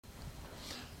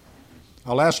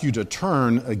I'll ask you to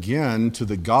turn again to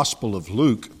the Gospel of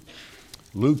Luke.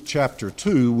 Luke chapter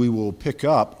 2, we will pick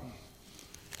up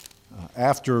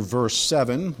after verse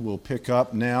 7. We'll pick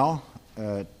up now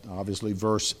at obviously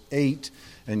verse 8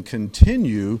 and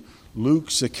continue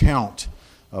Luke's account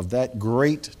of that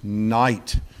great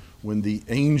night when the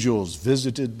angels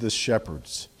visited the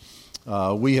shepherds.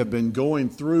 We have been going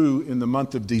through in the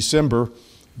month of December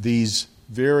these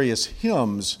various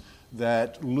hymns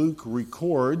that Luke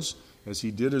records as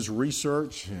he did his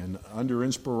research and under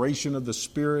inspiration of the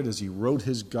Spirit as he wrote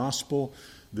his gospel.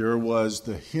 There was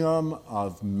the hymn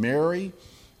of Mary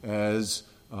as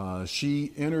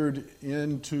she entered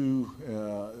into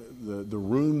the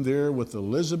room there with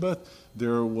Elizabeth.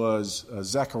 There was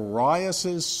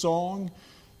Zacharias' song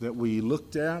that we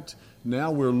looked at.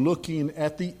 Now we're looking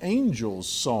at the angels'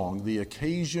 song, the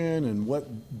occasion and what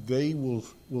they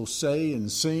will say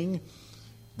and sing.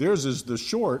 Theirs is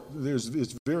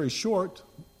it's very short,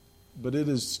 but it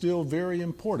is still very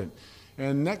important.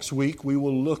 And next week we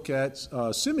will look at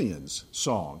Simeon's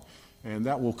song, and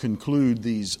that will conclude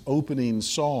these opening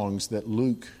songs that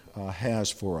Luke has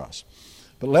for us.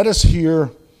 But let us hear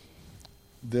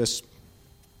this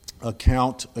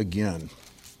account again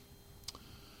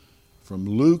from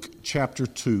Luke chapter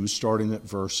 2, starting at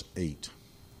verse 8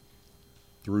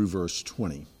 through verse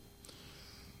 20.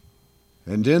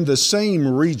 And in the same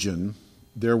region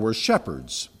there were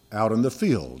shepherds out in the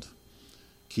field,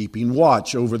 keeping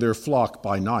watch over their flock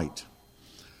by night.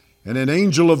 And an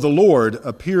angel of the Lord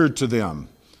appeared to them,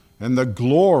 and the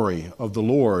glory of the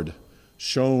Lord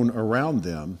shone around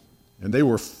them, and they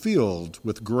were filled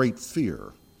with great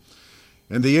fear.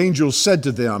 And the angel said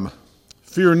to them,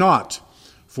 "Fear not,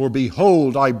 for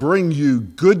behold, I bring you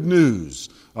good news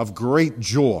of great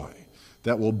joy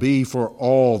that will be for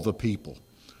all the people.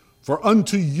 For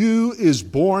unto you is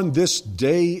born this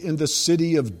day in the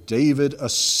city of David a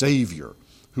Savior,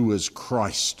 who is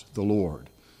Christ the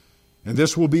Lord. And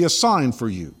this will be a sign for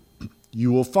you.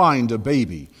 You will find a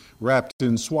baby wrapped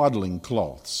in swaddling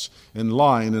cloths and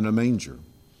lying in a manger."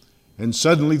 And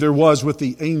suddenly there was with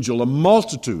the angel a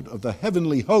multitude of the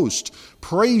heavenly host,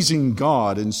 praising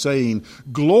God and saying,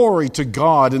 "Glory to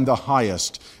God in the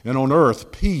highest, and on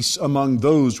earth peace among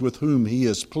those with whom he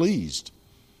is pleased."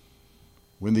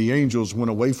 When the angels went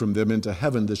away from them into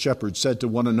heaven, the shepherds said to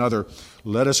one another,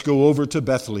 "Let us go over to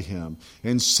Bethlehem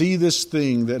and see this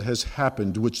thing that has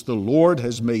happened, which the Lord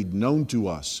has made known to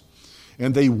us."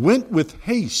 And they went with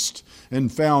haste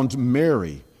and found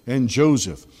Mary and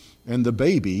Joseph and the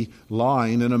baby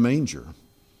lying in a manger.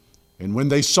 And when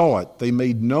they saw it, they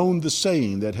made known the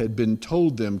saying that had been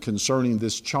told them concerning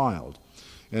this child.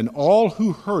 And all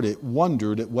who heard it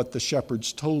wondered at what the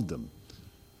shepherds told them.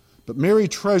 But Mary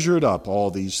treasured up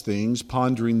all these things,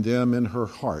 pondering them in her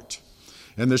heart.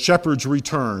 And the shepherds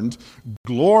returned,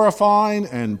 glorifying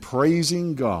and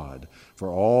praising God for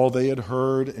all they had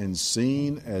heard and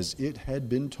seen as it had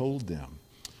been told them.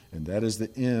 And that is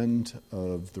the end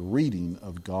of the reading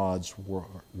of God's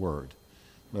word.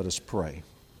 Let us pray.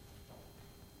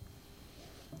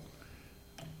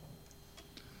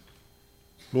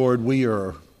 Lord, we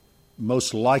are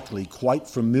most likely quite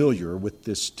familiar with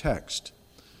this text.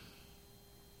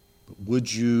 But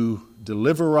would you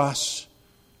deliver us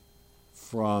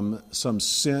from some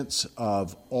sense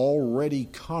of already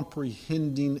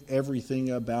comprehending everything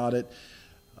about it,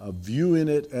 of viewing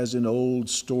it as an old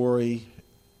story?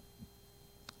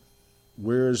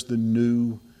 Where's the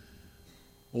new?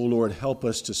 Oh Lord, help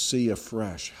us to see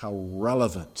afresh how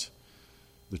relevant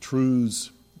the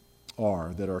truths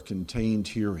are that are contained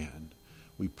herein.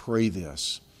 We pray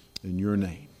this in your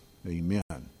name. Amen.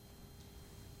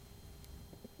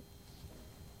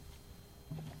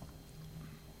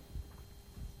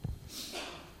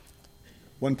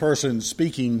 One person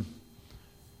speaking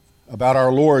about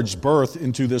our Lord's birth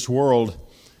into this world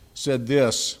said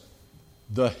this: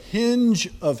 "The hinge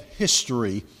of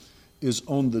history is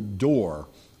on the door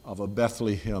of a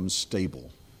Bethlehem stable."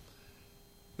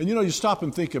 And you stop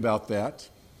and think about that,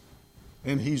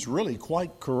 and he's really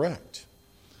quite correct.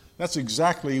 That's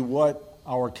exactly what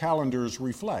our calendars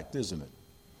reflect, isn't it?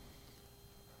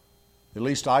 At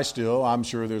least I'm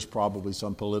sure there's probably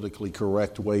some politically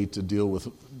correct way to deal with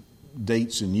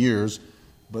dates and years,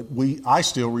 but I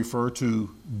still refer to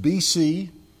BC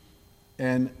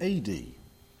and AD.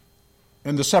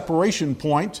 And the separation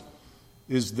point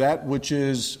is that which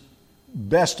is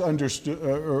best understood,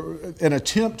 or an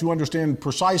attempt to understand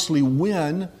precisely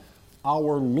when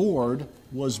our Lord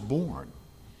was born.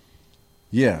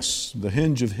 Yes, the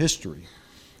hinge of history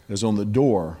is on the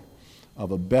door of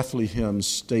a Bethlehem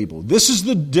stable. This is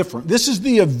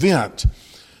the event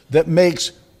that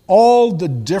makes all the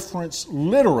difference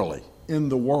literally in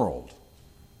the world.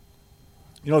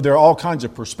 You know, there are all kinds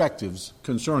of perspectives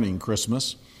concerning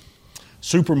Christmas.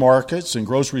 Supermarkets and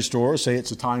grocery stores say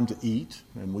it's a time to eat,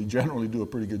 and we generally do a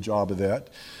pretty good job of that.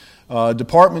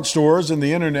 Department stores and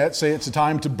the internet say it's a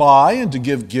time to buy and to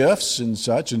give gifts and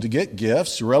such, and to get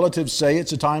gifts. Relatives say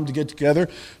it's a time to get together.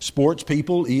 Sports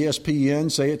people, ESPN,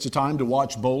 say it's a time to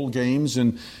watch bowl games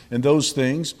and those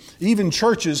things. Even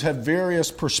churches have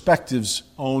various perspectives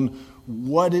on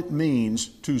what it means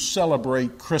to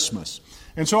celebrate Christmas.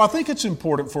 And so I think it's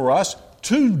important for us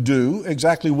to do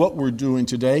exactly what we're doing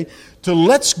today, to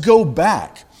let's go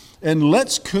back and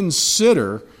let's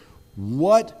consider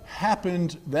what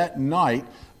happened that night,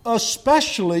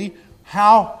 especially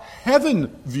how heaven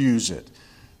views it.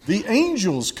 The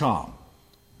angels come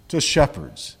to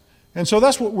shepherds. And so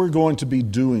that's what we're going to be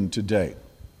doing today.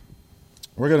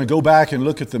 We're going to go back and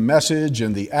look at the message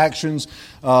and the actions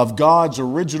of God's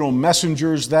original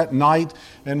messengers that night,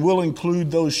 and we'll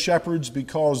include those shepherds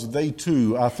because they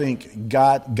too, I think,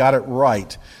 got it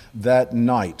right that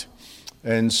night.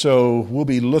 And so we'll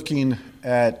be looking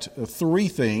at three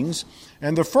things.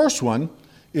 And the first one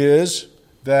is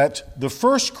that the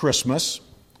first Christmas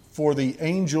for the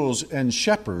angels and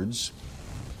shepherds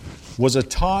was a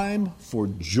time for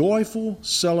joyful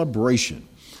celebration.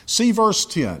 See verse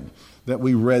 10 that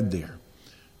we read there.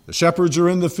 The shepherds are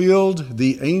in the field,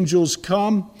 the angels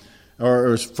come,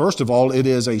 or first of all, it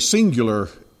is a singular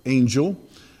angel.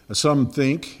 Some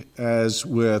think, as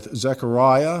with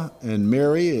Zechariah and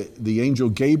Mary, the angel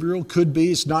Gabriel could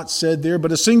be. It's not said there,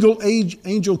 but a single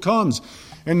angel comes.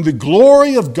 And the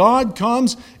glory of God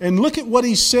comes. And look at what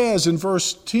he says in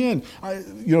verse 10.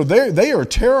 They are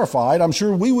terrified. I'm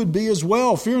sure we would be as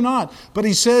well. Fear not. But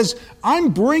he says, I'm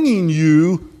bringing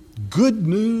you good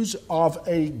news of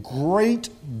a great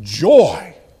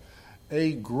joy.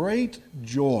 A great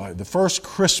joy. The first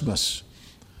Christmas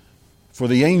for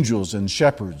the angels and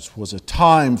shepherds was a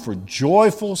time for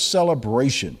joyful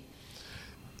celebration.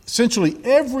 Essentially,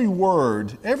 every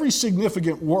word, every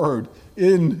significant word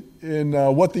in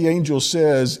what the angel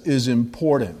says is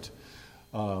important.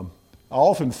 I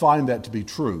often find that to be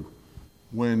true.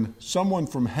 When someone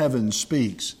from heaven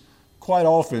speaks, quite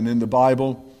often in the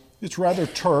Bible, it's rather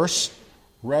terse,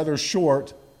 rather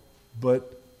short,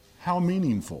 but how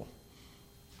meaningful.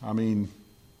 I mean,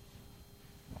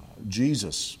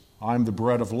 Jesus, I'm the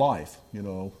bread of life.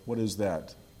 What is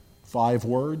that? 5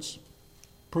 words?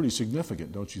 Pretty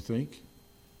significant, don't you think?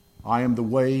 I am the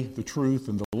way, the truth,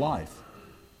 and the life.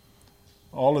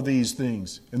 All of these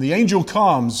things. And the angel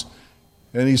comes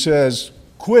and he says,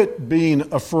 quit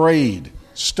being afraid.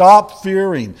 Stop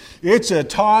fearing. It's a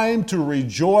time to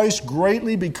rejoice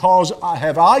greatly because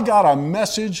I got a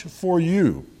message for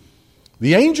you.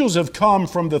 The angels have come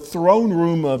from the throne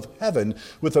room of heaven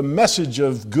with a message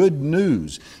of good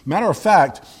news. Matter of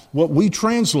fact, what we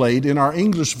translate in our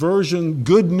English version,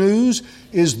 good news,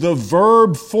 is the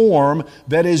verb form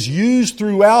that is used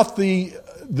throughout the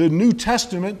New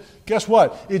Testament. Guess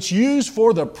what? It's used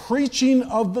for the preaching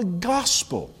of the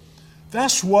gospel.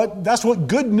 That's what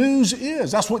good news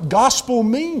is. That's what gospel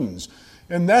means.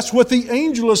 And that's what the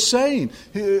angel is saying.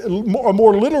 A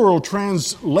more literal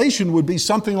translation would be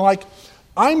something like,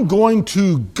 I'm going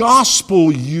to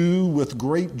gospel you with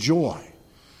great joy.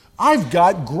 I've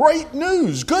got great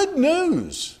news, good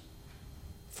news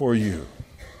for you.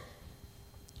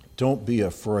 Don't be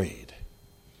afraid.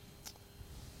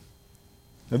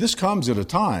 Now, this comes at a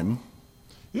time,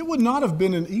 it would not have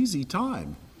been an easy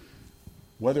time,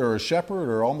 whether a shepherd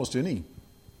or almost any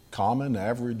common,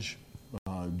 average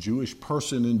Jewish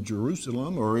person in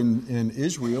Jerusalem or in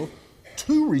Israel,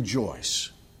 to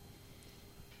rejoice.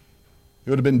 It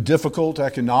would have been difficult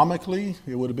economically.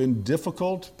 It would have been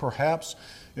difficult, perhaps,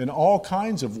 in all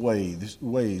kinds of ways.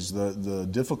 The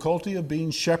difficulty of being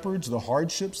shepherds, the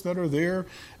hardships that are there,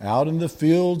 out in the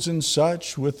fields and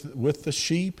such with the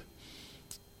sheep.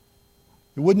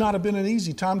 It would not have been an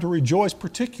easy time to rejoice,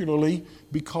 particularly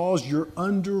because you're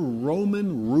under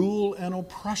Roman rule and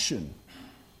oppression.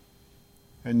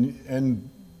 And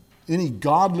any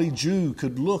godly Jew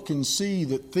could look and see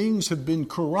that things have been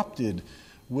corrupted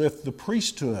with the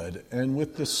priesthood and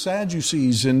with the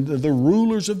Sadducees and the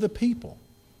rulers of the people.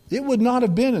 It would not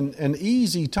have been an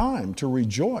easy time to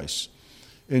rejoice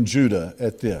in Judah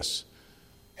at this.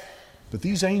 But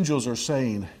these angels are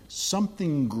saying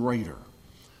something greater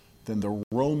than the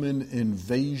Roman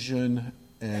invasion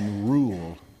and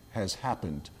rule has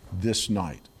happened this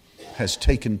night, has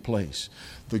taken place.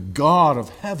 The God of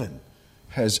heaven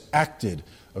has acted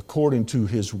according to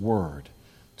his word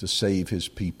to save his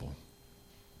people.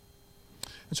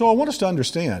 And so I want us to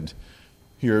understand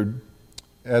here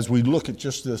as we look at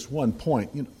just this one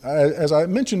point. As I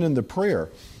mentioned in the prayer,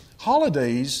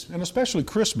 holidays, and especially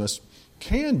Christmas,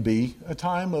 can be a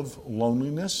time of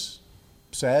loneliness,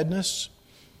 sadness,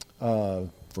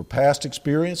 for past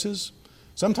experiences.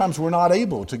 Sometimes we're not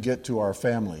able to get to our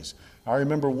families. I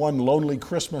remember one lonely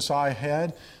Christmas I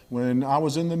had when I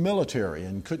was in the military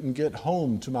and couldn't get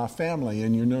home to my family.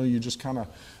 And you just kind of,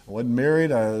 I wasn't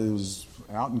married. I was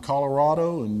out in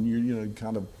Colorado, and you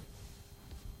kind of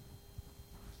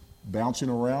bouncing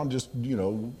around, just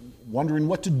wondering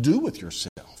what to do with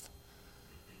yourself.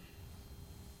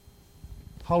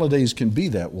 Holidays can be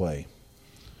that way,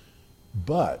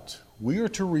 but we are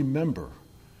to remember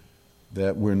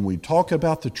that when we talk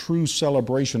about the true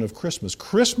celebration of Christmas,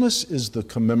 Christmas is the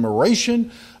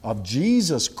commemoration of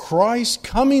Jesus Christ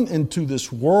coming into this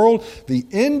world, the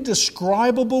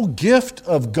indescribable gift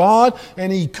of God.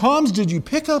 And He comes, did you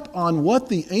pick up on what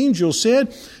the angel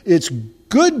said? It's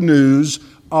good news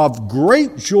of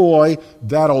great joy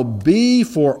that'll be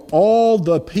for all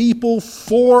the people,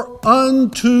 for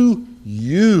unto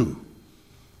you.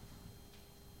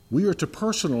 We are to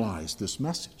personalize this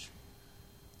message.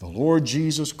 The Lord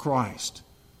Jesus Christ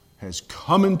has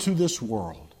come into this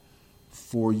world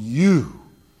for you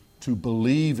to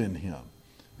believe in Him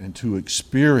and to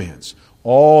experience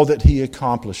all that He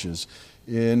accomplishes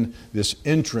in this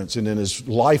entrance and in His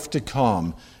life to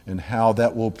come and how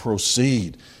that will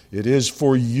proceed. It is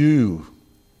for you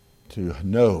to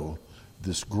know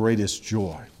this greatest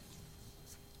joy.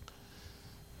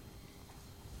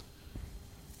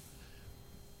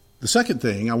 The second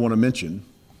thing I want to mention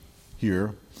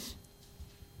here,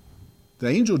 the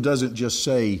angel doesn't just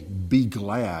say, be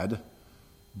glad,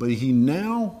 but he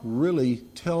now really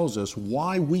tells us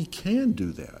why we can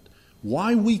do that,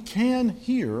 why we can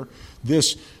hear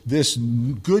this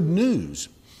good news.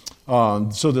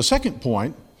 So the second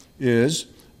point is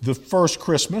the first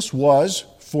Christmas was,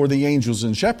 for the angels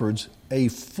and shepherds, a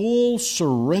full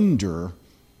surrender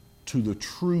to the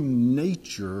true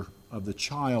nature of the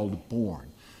child born.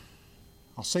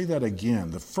 I'll say that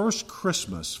again. The first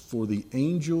Christmas for the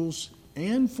angels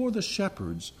and for the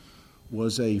shepherds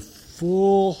was a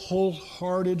full,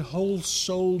 wholehearted,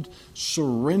 whole-souled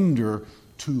surrender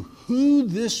to who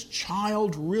this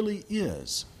child really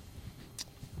is.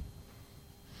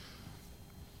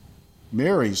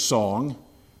 Mary's song,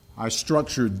 I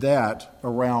structured that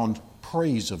around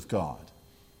praise of God.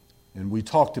 And we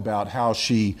talked about how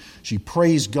she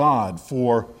praised God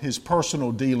for His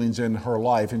personal dealings in her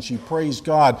life, and she praised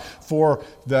God for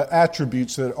the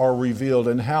attributes that are revealed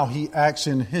and how He acts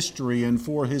in history and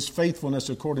for His faithfulness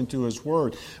according to His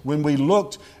Word. When we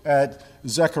looked at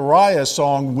Zechariah's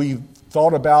song, we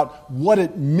thought about what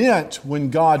it meant when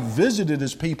God visited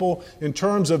His people in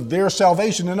terms of their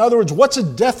salvation. In other words, what's a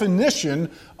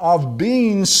definition of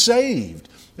being saved?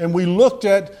 And we looked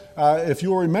at, if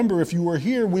you'll remember, if you were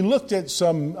here, we looked at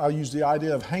some, I'll use the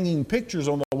idea of hanging pictures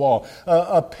on the wall.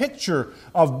 A picture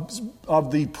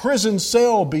of the prison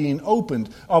cell being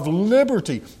opened, of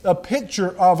liberty. A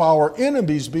picture of our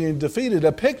enemies being defeated.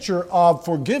 A picture of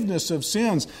forgiveness of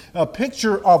sins. A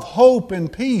picture of hope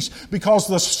and peace. Because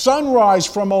the sunrise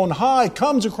from on high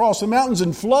comes across the mountains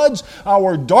and floods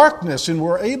our darkness, and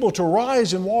we're able to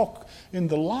rise and walk in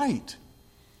the light.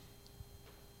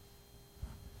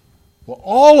 Well,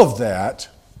 all of that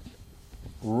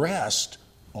rests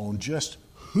on just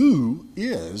who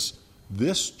is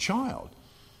this child.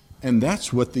 And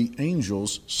that's what the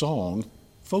angel's song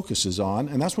focuses on,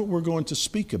 and that's what we're going to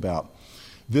speak about.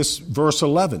 This verse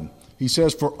 11, he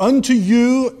says, "For unto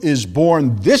you is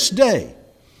born this day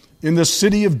in the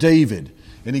city of David."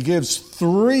 And he gives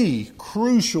three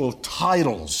crucial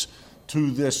titles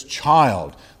to this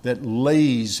child that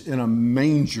lays in a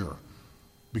manger,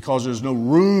 because there's no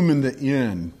room in the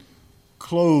inn,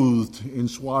 clothed in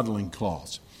swaddling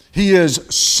cloths. He is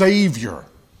Savior.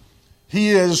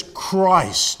 He is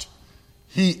Christ.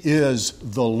 He is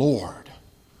the Lord.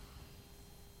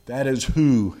 That is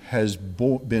who has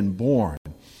been born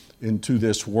into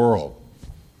this world.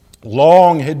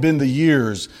 Long had been the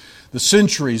years, the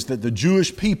centuries that the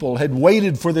Jewish people had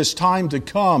waited for this time to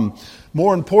come.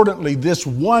 More importantly, this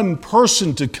one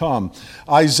person to come.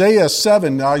 Isaiah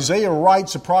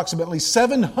writes approximately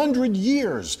 700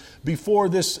 years before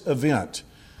this event.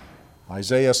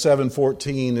 Isaiah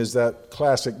 7:14 is that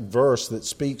classic verse that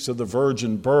speaks of the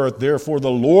virgin birth. "Therefore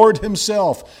the Lord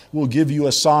Himself will give you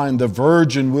a sign. The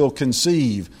virgin will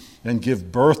conceive and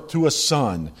give birth to a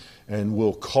son, and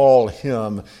will call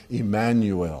him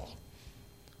Emmanuel."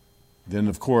 Then,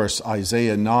 of course,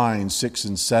 Isaiah 9:6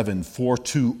 and 7, "For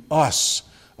to us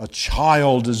a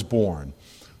child is born,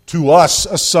 to us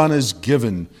a son is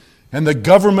given, And the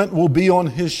government will be on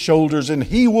his shoulders, and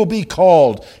he will be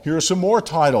called. Here are some more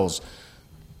titles.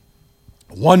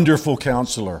 Wonderful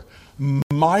Counselor,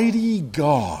 Mighty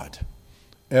God,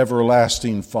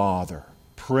 Everlasting Father,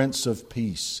 Prince of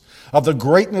Peace. Of the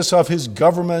greatness of his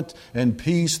government and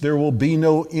peace there will be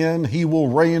no end. He will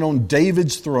reign on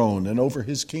David's throne and over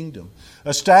his kingdom,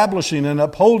 establishing and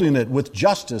upholding it with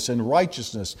justice and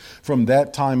righteousness from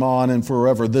that time on and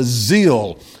forever. The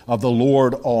zeal of the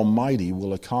Lord Almighty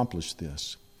will accomplish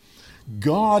this.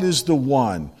 God is the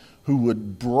one who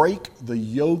would break the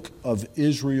yoke of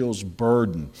Israel's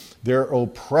burden. Their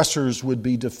oppressors would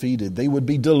be defeated. They would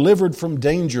be delivered from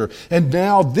danger. And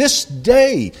now this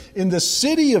day in the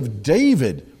city of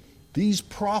David, these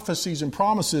prophecies and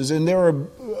promises, and there are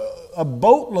a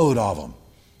boatload of them,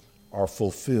 are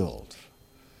fulfilled.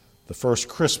 The first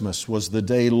Christmas was the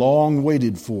day long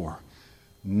waited for.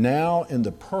 Now, in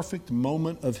the perfect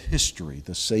moment of history,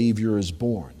 the Savior is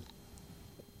born.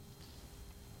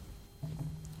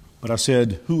 But I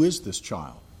said, who is this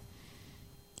child?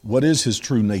 What is his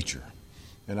true nature?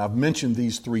 And I've mentioned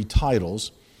these three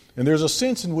titles, and there's a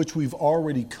sense in which we've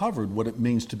already covered what it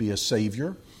means to be a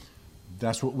Savior.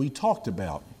 That's what we talked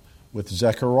about with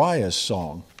Zechariah's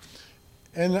song.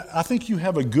 And I think you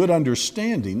have a good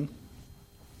understanding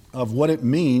of what it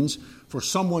means for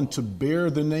someone to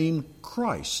bear the name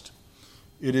Christ.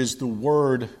 It is the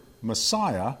word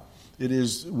Messiah,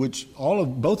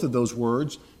 both of those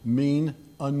words mean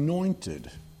anointed.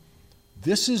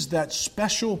 This is that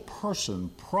special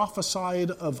person prophesied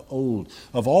of old.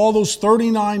 Of all those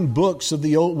 39 books of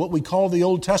what we call the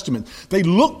Old Testament, they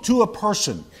look to a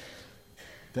person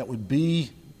that would be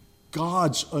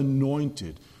God's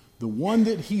anointed, the one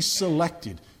that he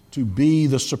selected to be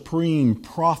the supreme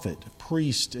prophet,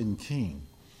 priest, and king.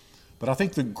 But I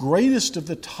think the greatest of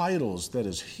the titles that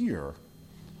is here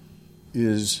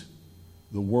is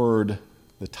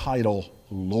the title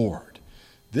Lord.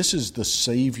 This is the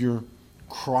Savior,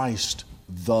 Christ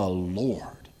the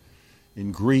Lord.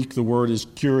 In Greek, the word is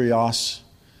Kyrios.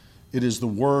 It is the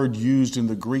word used in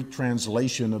the Greek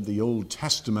translation of the Old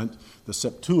Testament, the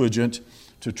Septuagint,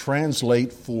 to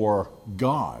translate for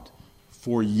God,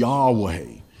 for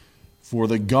Yahweh, for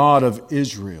the God of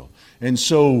Israel. And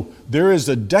so there is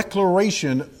a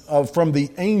declaration from the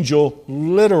angel,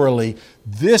 literally,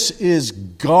 this is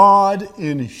God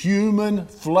in human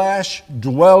flesh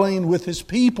dwelling with his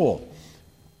people.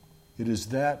 It is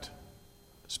that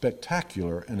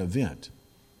spectacular an event.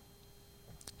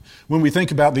 When we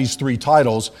think about these three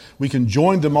titles, we can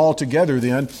join them all together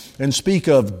then and speak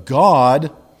of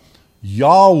God,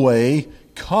 Yahweh,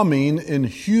 coming in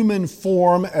human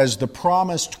form as the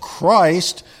promised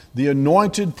Christ, the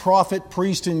anointed prophet,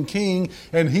 priest, and king,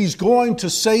 and he's going to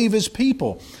save his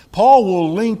people. Paul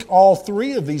will link all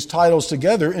three of these titles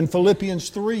together in Philippians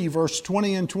 3, verse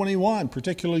 20 and 21,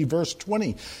 particularly verse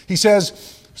 20. He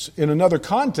says, in another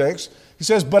context, he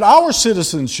says, but our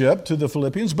citizenship, to the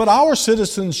Philippians, but our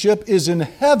citizenship is in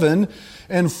heaven,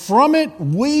 and from it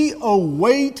we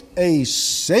await a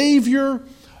Savior,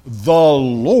 the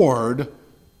Lord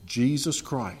Jesus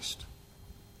Christ.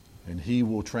 And he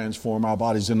will transform our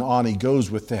bodies. And on he goes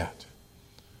with that.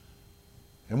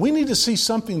 And we need to see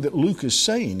something that Luke is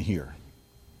saying here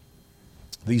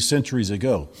these centuries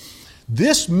ago.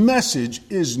 This message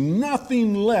is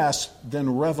nothing less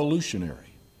than revolutionary.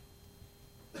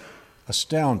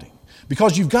 Astounding.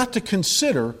 Because you've got to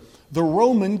consider the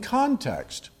Roman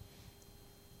context.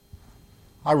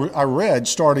 I read,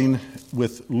 starting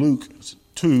with Luke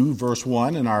 2, verse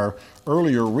 1 in our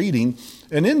earlier reading,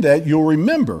 and in that you'll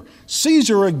remember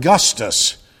Caesar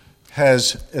Augustus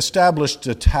has established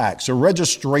a tax, a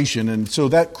registration, and so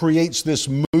that creates this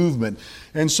movement.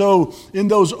 And so in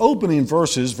those opening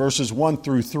verses 1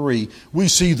 through 3, we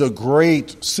see the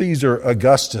great Caesar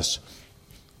Augustus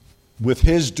with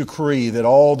his decree that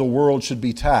all the world should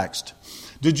be taxed.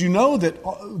 Did you know that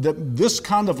this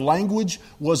kind of language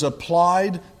was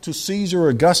applied to Caesar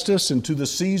Augustus and to the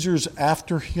Caesars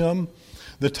after him?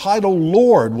 The title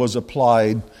Lord was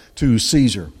applied to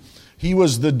Caesar. He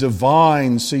was the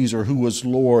divine Caesar who was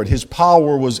Lord. His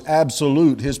power was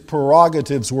absolute. His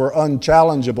prerogatives were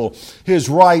unchallengeable. His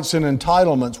rights and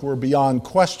entitlements were beyond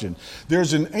question.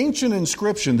 There's an ancient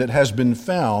inscription that has been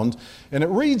found, and it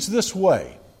reads this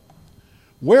way.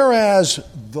 Whereas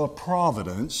the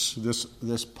providence,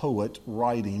 this poet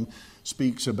writing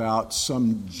speaks about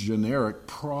some generic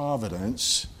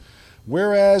providence,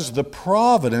 whereas the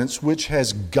providence which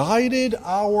has guided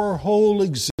our whole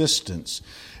existence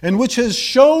and which has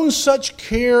shown such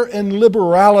care and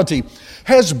liberality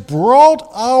has brought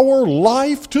our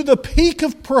life to the peak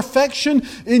of perfection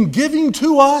in giving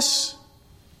to us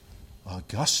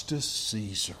Augustus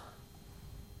Caesar,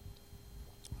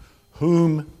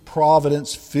 whom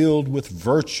providence filled with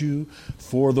virtue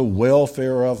for the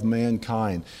welfare of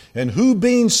mankind, and who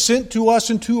being sent to us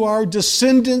and to our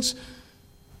descendants,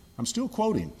 I'm still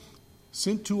quoting,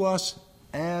 sent to us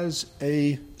as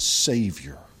a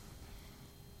Savior,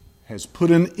 has put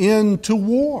an end to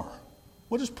war.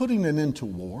 What is putting an end to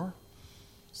war?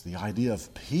 It's the idea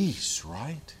of peace,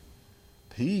 right?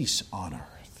 Peace on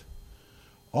earth.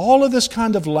 All of this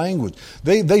kind of language.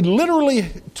 They literally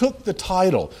took the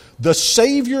title, the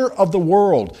Savior of the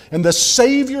world and the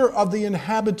Savior of the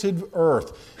inhabited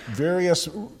earth. Various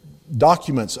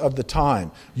documents of the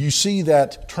time, you see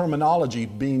that terminology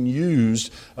being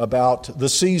used about the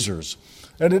Caesars.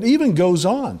 And it even goes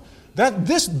on. That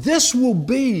this will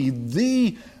be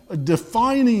the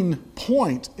defining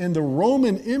point in the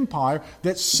Roman Empire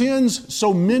that sends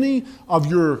so many of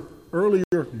your earlier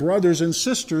brothers and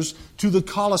sisters to the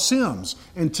Colosseums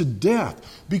and to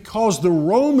death, because the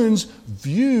Romans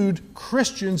viewed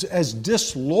Christians as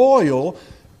disloyal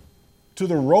to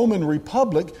the Roman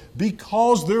Republic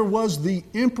because there was the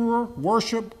emperor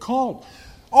worship cult.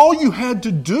 All you had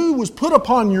to do was put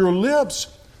upon your lips,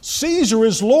 Caesar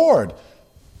is Lord.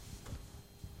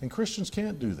 And Christians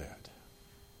can't do that.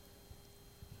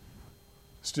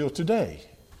 Still today,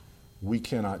 we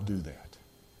cannot do that.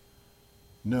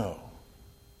 No,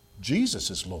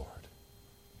 Jesus is Lord.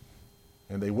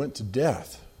 And they went to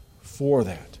death for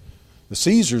that. The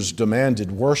Caesars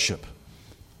demanded worship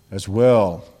as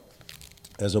well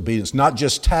as obedience. Not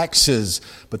just taxes,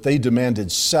 but they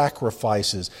demanded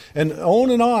sacrifices. And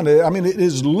on and on. I mean, it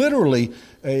is literally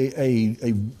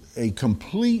a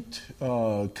complete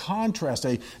contrast,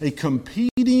 a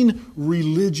competing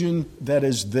religion that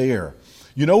is there.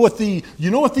 You know what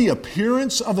the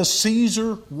appearance of a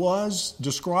Caesar was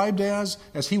described as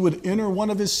he would enter one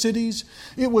of his cities?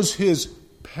 It was his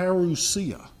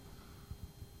parousia,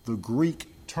 the Greek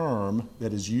term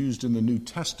that is used in the New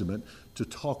Testament to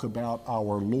talk about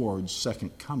our Lord's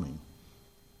second coming.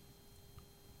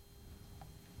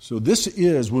 So this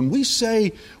is, when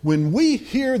we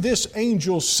hear this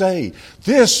angel say,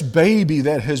 this baby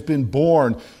that has been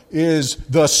born is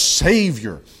the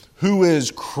Savior, who is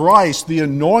Christ, the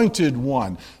Anointed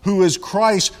One, who is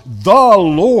Christ the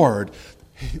Lord.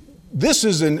 This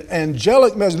is an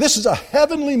angelic message. This is a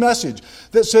heavenly message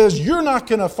that says you're not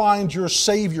going to find your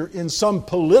Savior in some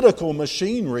political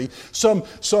machinery, some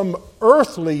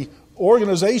earthly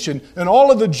organization. And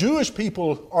all of the Jewish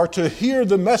people are to hear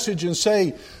the message and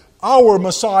say, our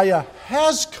Messiah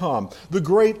has come. The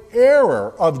great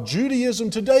error of Judaism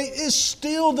today is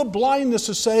still the blindness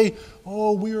to say,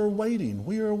 oh, we are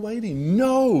waiting.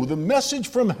 No, the message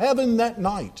from heaven that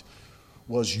night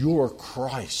was your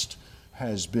Christ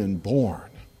has been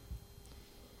born.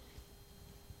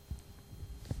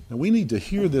 Now we need to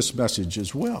hear this message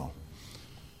as well.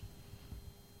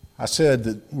 I said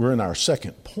that we're in our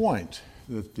second point,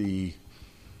 that the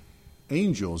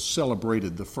angels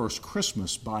celebrated the first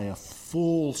Christmas by a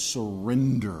full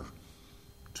surrender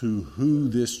to who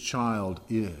this child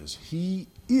is. He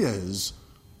is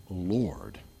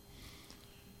Lord.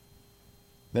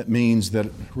 That means that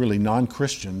really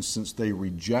non-Christians, since they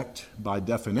reject by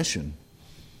definition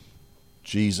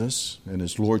Jesus and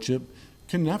His Lordship,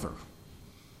 can never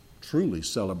truly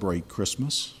celebrate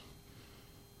Christmas.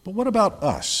 But what about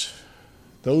us,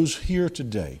 those here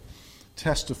today,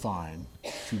 testifying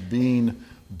to being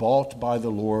bought by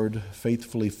the Lord,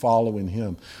 faithfully following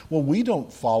Him? Well, we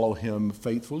don't follow Him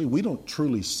faithfully. We don't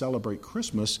truly celebrate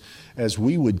Christmas as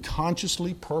we would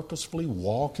consciously, purposefully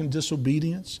walk in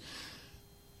disobedience.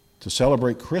 To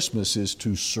celebrate Christmas is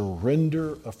to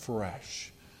surrender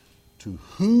afresh to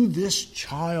who this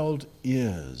child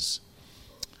is.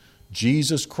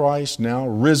 Jesus Christ, now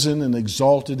risen and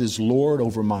exalted, is Lord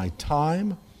over my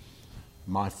time,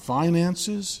 my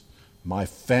finances, my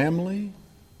family,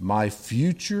 my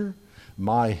future,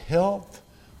 my health,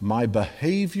 my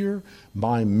behavior,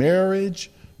 my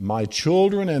marriage, my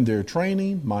children and their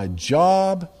training, my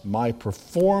job, my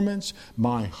performance,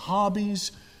 my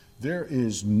hobbies. There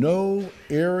is no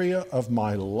area of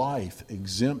my life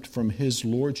exempt from His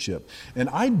Lordship. And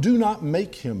I do not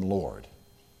make Him Lord.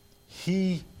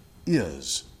 He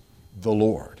is the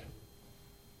Lord.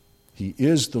 He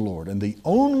is the Lord. And the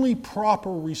only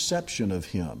proper reception of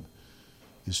Him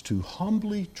is to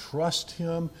humbly trust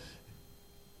Him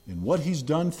in what He's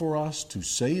done for us to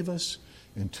save us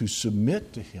and to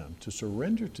submit to Him, to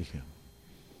surrender to Him.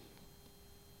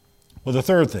 Well, the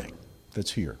third thing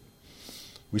that's here.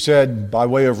 We said, by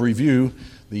way of review,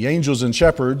 the angels and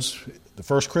shepherds, The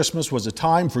first Christmas was a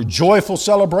time for joyful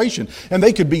celebration, and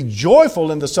they could be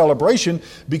joyful in the celebration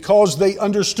because they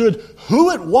understood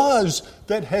who it was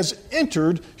that has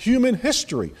entered human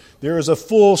history. There is a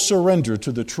full surrender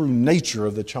to the true nature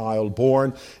of the child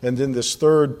born. And then this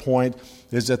third point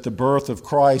is that the birth of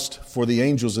Christ for the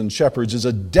angels and shepherds is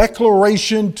a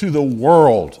declaration to the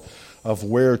world of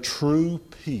where true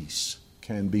peace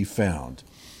can be found.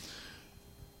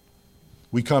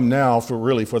 We come now for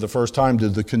the first time to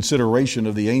the consideration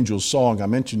of the angel's song. I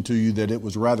mentioned to you that it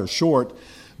was rather short,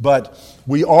 but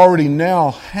we already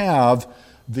now have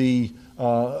the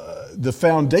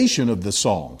foundation of the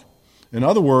song. In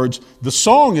other words, the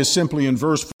song is simply in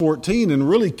verse 14 and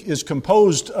really is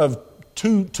composed of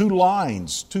two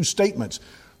lines, two statements.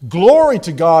 Glory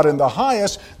to God in the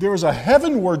highest. There is a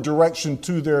heavenward direction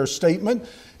to their statement,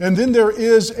 and then there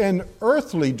is an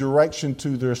earthly direction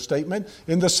to their statement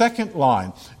in the second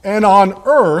line. And on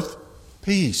earth,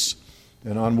 peace.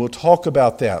 And we'll talk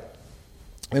about that.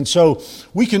 And so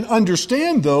we can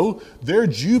understand, though, their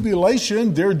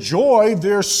jubilation, their joy,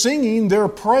 their singing, their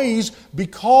praise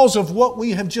because of what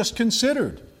we have just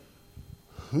considered.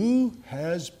 Who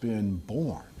has been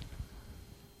born?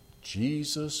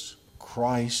 Jesus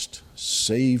Christ,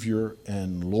 Savior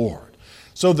and Lord.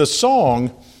 So the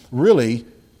song really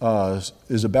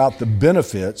is about the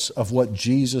benefits of what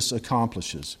Jesus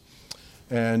accomplishes.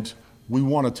 And we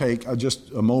want to take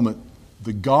just a moment,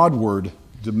 the Godward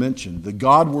dimension, the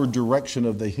Godward direction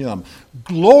of the hymn.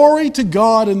 Glory to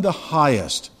God in the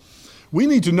highest. We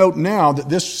need to note now that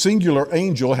this singular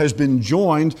angel has been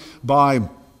joined by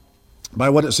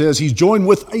what it says. He's joined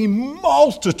with a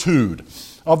multitude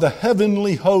of the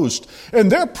heavenly host.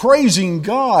 And they're praising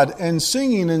God and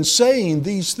singing and saying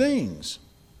these things.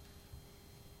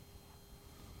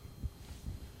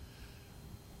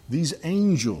 These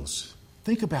angels,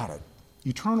 think about it,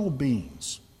 eternal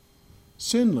beings,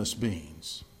 sinless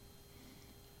beings.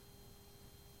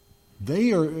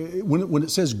 They are, when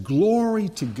it says glory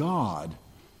to God,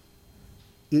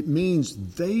 it means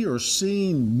they are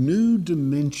seeing new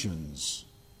dimensions.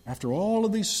 After all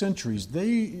of these centuries,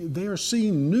 they are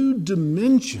seeing new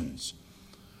dimensions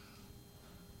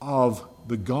of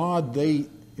the God they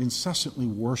incessantly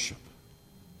worship,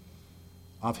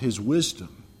 of His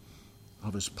wisdom,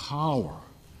 of His power,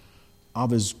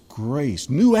 of His grace.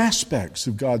 New aspects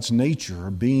of God's nature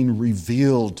are being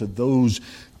revealed to those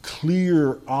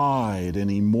clear-eyed and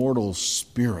immortal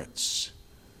spirits,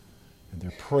 and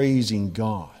they're praising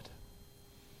God.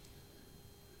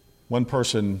 One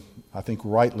person, I think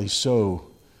rightly so,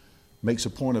 makes a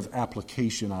point of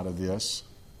application out of this.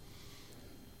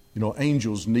 You know,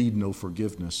 angels need no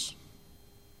forgiveness.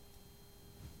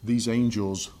 These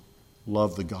angels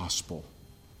love the gospel.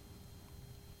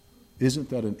 Isn't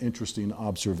that an interesting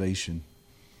observation?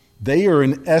 They are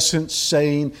in essence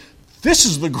saying, this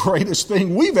is the greatest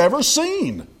thing we've ever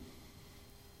seen.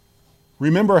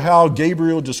 Remember how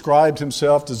Gabriel described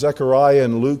himself to Zechariah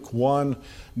in Luke 1,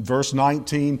 verse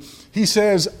 19? He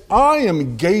says, I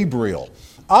am Gabriel.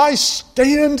 I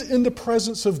stand in the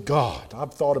presence of God.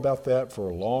 I've thought about that for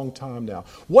a long time now.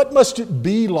 What must it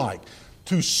be like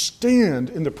to stand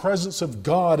in the presence of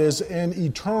God as an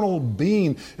eternal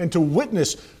being and to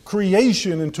witness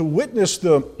creation and to witness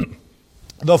the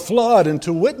flood and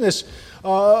to witness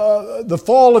the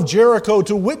fall of Jericho,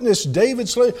 to witness David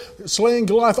slaying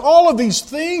Goliath, all of these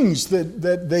things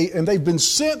that they've been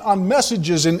sent on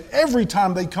messages, and every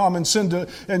time they come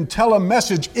and tell a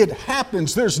message, it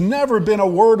happens. There's never been a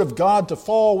word of God to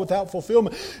fall without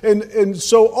fulfillment. And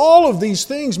so all of these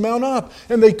things mount up,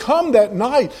 and they come that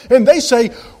night and they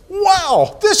say,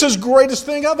 wow, this is the greatest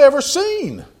thing I've ever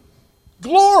seen.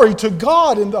 Glory to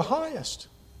God in the highest.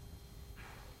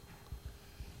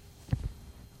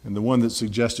 And the one that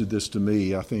suggested this to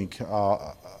me, I think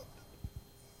I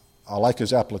like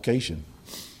his application.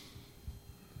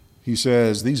 He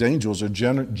says, these angels are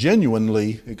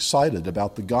genuinely excited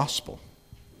about the gospel.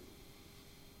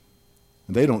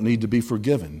 And they don't need to be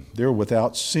forgiven. They're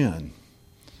without sin.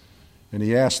 And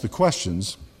he asks the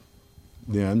questions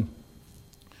then,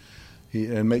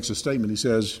 and makes a statement. He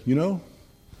says, you know,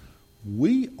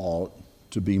 we ought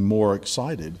to be more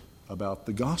excited about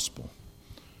the gospel.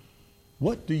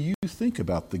 What do you think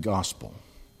about the gospel?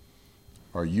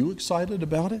 Are you excited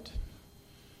about it?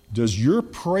 Does your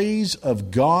praise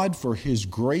of God for His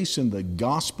grace in the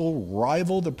gospel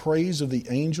rival the praise of the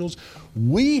angels?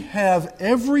 We have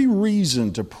every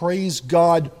reason to praise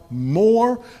God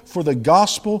more for the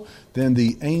gospel than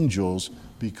the angels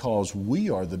because we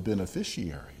are the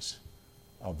beneficiaries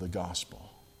of the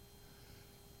gospel.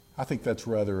 I think that's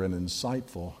rather an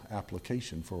insightful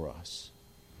application for us.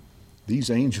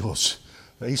 These angels,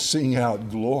 They sing out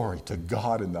glory to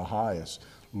God in the highest.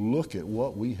 Look at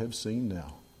what we have seen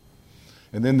now.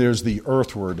 And then there's the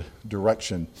earthward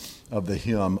direction of the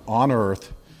hymn, on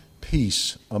earth,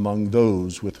 peace among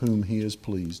those with whom he is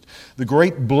pleased. The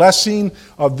great blessing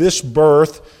of this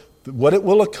birth, what it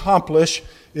will accomplish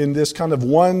in this kind of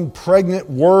one pregnant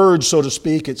word, so to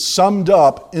speak, it's summed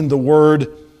up in the word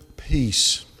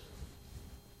peace.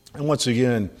 And once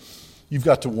again, you've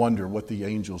got to wonder what the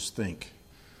angels think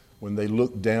when they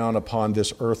look down upon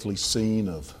this earthly scene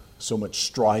of so much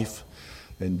strife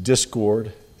and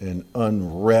discord and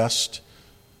unrest.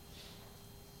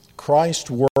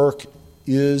 Christ's work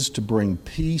is to bring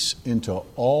peace into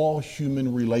all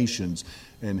human relations,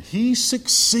 and he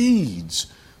succeeds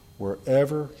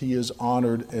wherever he is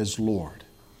honored as Lord.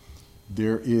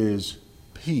 There is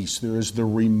peace. There is the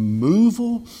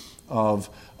removal of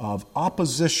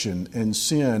opposition and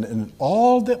sin and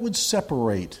all that would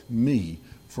separate me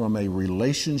from a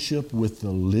relationship with the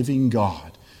living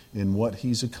God in what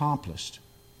he's accomplished.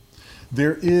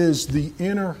 There is the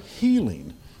inner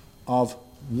healing of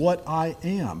what I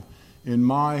am in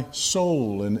my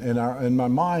soul and in my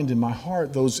mind and my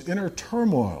heart. Those inner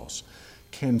turmoils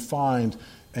can find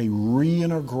a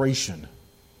reintegration,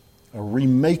 a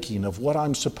remaking of what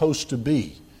I'm supposed to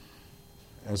be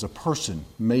as a person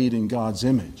made in God's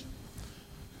image.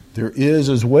 There is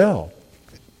as well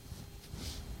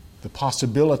the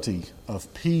possibility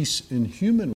of peace in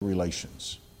human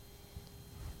relations.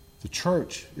 The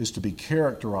church is to be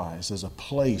characterized as a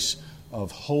place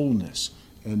of wholeness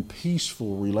and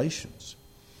peaceful relations.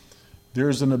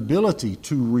 There's an ability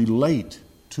to relate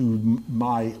to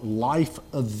my life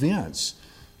events,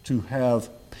 to have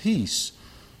peace,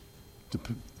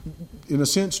 in a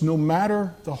sense, no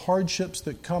matter the hardships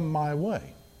that come my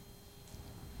way.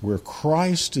 Where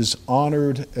Christ is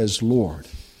honored as Lord,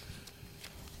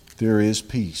 there is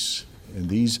peace. And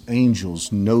these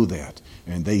angels know that,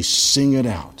 and they sing it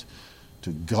out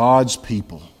to God's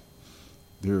people.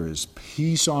 There is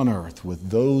peace on earth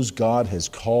with those God has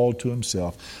called to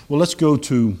himself. Well, let's go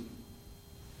to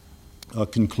a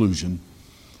conclusion.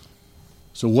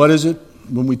 So what is it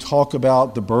when we talk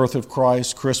about the birth of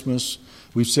Christ, Christmas?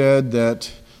 We've said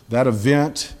that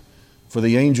event for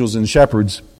the angels and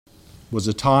shepherds was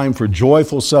a time for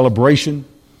joyful celebration.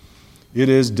 It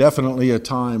is definitely a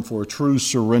time for a true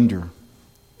surrender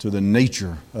to the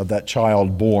nature of that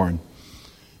child born.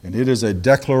 And it is a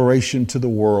declaration to the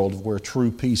world where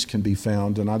true peace can be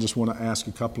found. And I just want to ask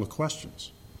a couple of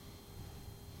questions.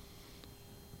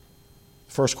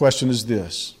 First question is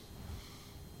this.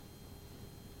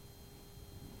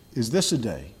 Is this a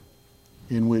day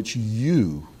in which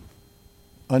you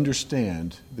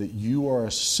understand that you are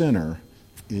a sinner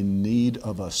in need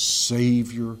of a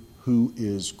Savior who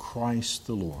is Christ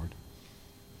the Lord?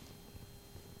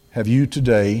 Have you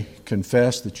today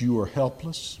confessed that you are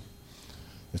helpless,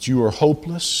 that you are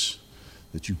hopeless,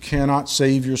 that you cannot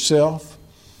save yourself,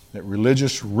 that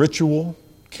religious ritual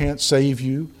can't save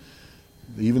you,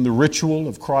 even the ritual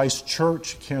of Christ's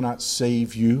church cannot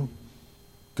save you?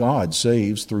 God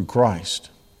saves through Christ.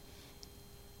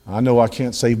 I know I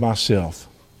can't save myself,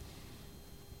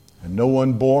 and no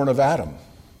one born of Adam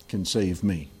can save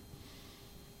me.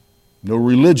 No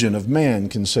religion of man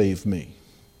can save me.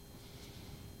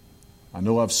 I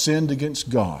know I've sinned against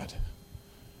God,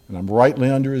 and I'm rightly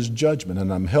under his judgment,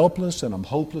 and I'm helpless and I'm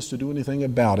hopeless to do anything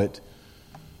about it.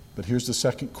 But here's the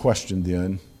second question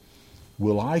then.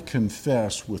 Will I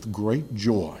confess with great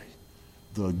joy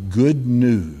the good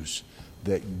news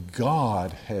that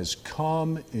God has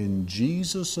come in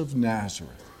Jesus of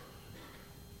Nazareth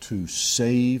to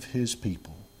save his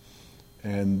people?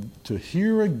 And to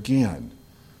hear again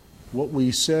what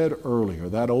we said earlier,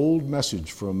 that old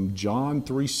message from John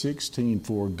 3:16,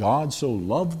 for God so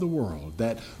loved the world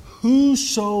that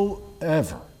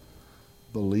whosoever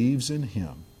believes in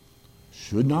him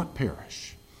should not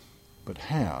perish, but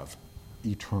have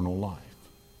eternal life.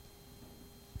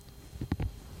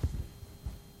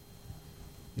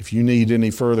 If you need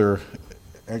any further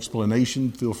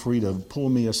explanation, feel free to pull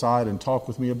me aside and talk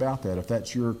with me about that if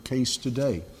that's your case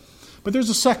today. But there's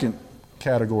a second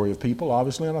category of people,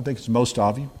 obviously, and I think it's most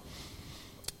of you.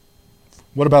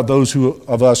 What about those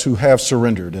of us who have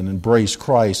surrendered and embraced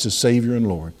Christ as Savior and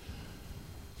Lord?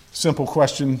 Simple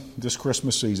question this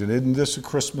Christmas season. Isn't this a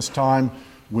Christmas time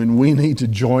when we need to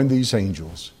join these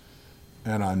angels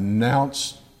and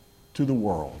announce to the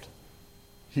world,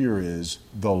 here is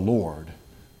the Lord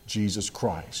Jesus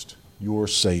Christ, your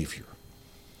Savior?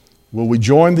 Will we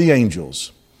join the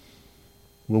angels?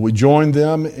 Will we join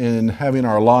them in having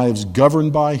our lives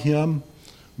governed by him?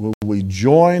 Will we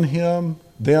join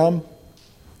them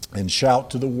and shout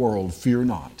to the world, fear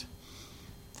not,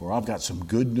 for I've got some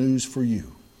good news for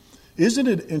you. Isn't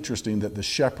it interesting that the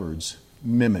shepherds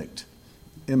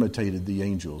imitated the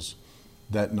angels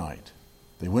that night?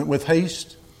 They went with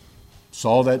haste,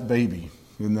 saw that baby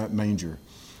in that manger,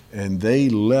 and they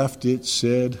left, it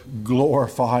said,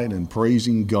 glorifying and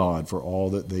praising God for all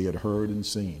that they had heard and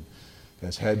seen,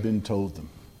 as had been told them.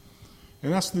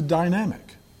 And that's the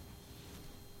dynamic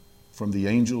from the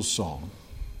angel's song.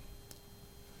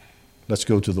 Let's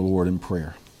go to the Lord in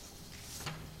prayer.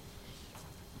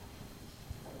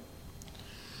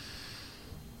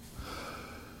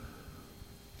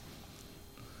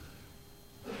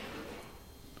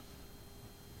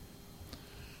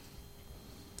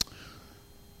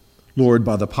 Lord,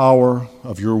 by the power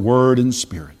of your word and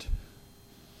spirit,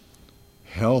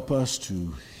 help us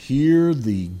to hear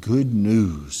the good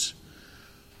news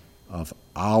of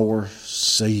our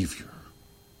Savior.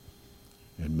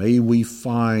 And may we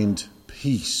find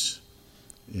peace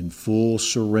in full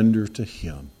surrender to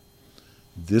him.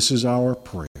 This is our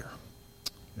prayer.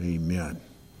 Amen.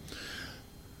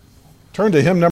 Turn to hymn number